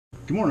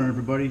Good morning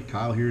everybody,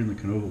 Kyle here in the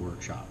Canova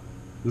workshop.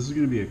 This is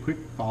going to be a quick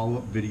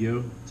follow-up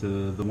video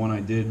to the one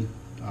I did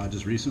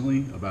just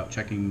recently about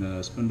checking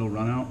the spindle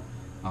runout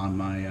on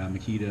my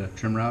Makita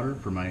trim router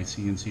for my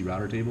CNC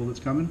router table that's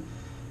coming.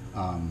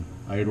 I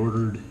had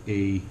ordered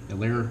a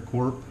Elaire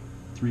Corp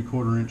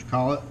 3/4 inch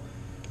collet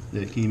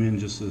that came in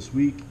just this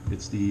week.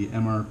 It's the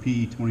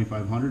MRP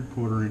 2500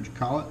 1/4 inch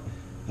collet.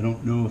 I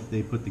don't know if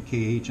they put the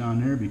KH on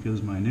there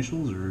because my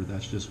initials, or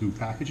that's just who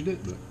packaged it,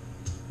 but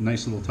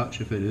nice little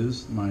touch if it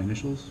is my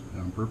initials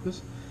on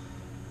purpose.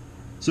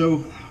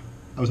 So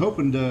I was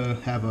hoping to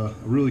have a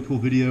really cool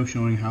video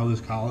showing how this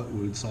collet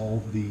would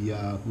solve the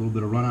little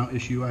bit of runout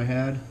issue I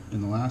had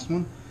in the last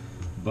one,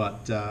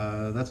 but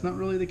that's not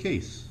really the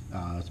case.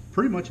 It's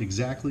pretty much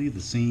exactly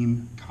the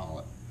same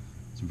collet.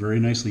 It's very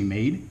nicely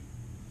made.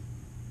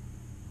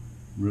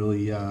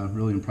 Really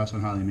impressed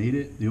on how they made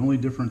it. The only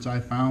difference I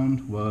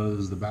found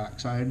was the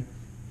backside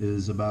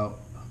is about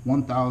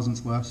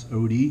 1/1000th less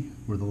OD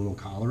where the little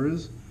collar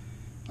is.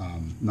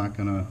 Not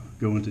gonna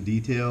go into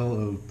detail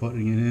of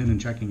putting it in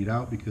and checking it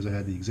out because I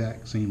had the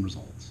exact same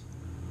results.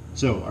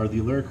 So are the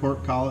Elaire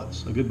Corp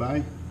collets a good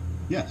buy?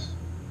 Yes,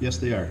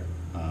 they are.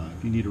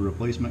 If you need a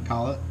replacement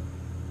collet,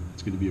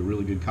 it's going to be a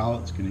really good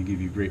collet. It's going to give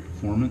you great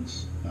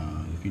performance.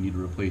 If you need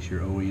to replace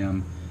your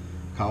OEM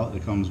collet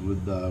that comes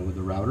with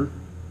the router,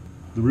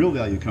 the real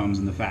value comes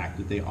in the fact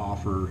that they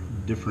offer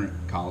different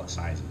collet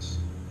sizes.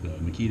 The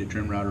Makita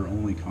trim router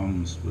only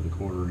comes with a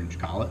 1/4 inch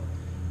collet.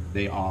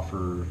 They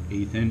offer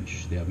 1/8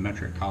 inch, they have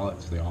metric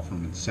collets, they offer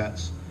them in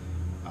sets.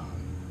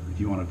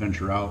 If you want to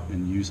venture out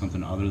and use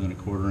something other than a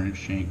 1/4 inch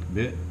shank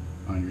bit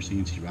on your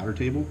CNC router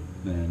table,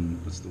 then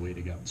that's the way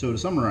to go. So to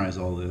summarize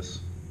all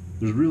this,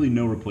 there's really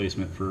no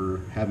replacement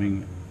for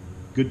having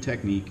good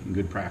technique and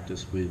good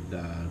practice with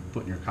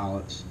putting your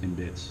collets and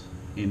bits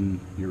in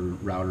your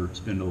router,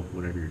 spindle,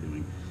 whatever you're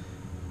doing.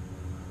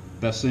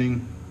 Best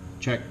thing,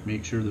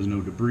 make sure there's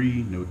no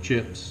debris, no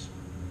chips,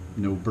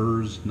 no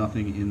burrs,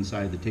 nothing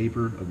inside the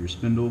taper of your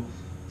spindle.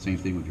 Same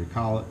thing with your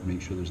collet. Make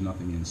sure there's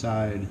nothing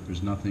inside.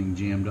 There's nothing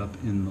jammed up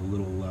in the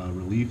little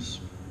reliefs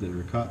that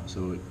are cut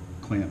so it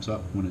clamps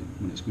up when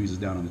it squeezes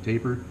down on the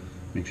taper.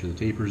 Make sure the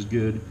taper is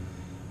good.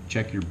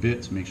 Check your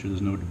bits. Make sure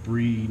there's no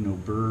debris, no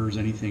burrs,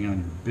 anything on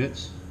your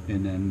bits.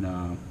 And then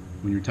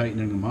when you're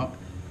tightening them up,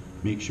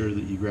 make sure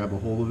that you grab a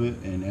hold of it,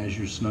 and as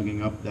you're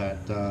snugging up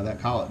that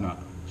collet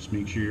nut, just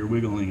make sure you're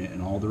wiggling it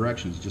in all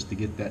directions just to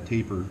get that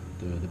taper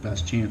the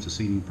best chance of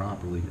seating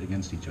properly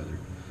against each other.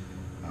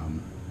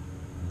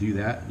 Do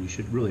that, you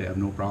should really have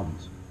no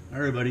problems. All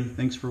right, everybody,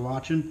 thanks for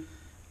watching.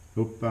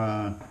 Hope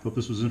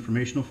this was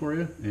informational for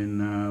you,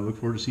 and look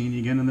forward to seeing you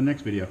again in the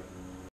next video.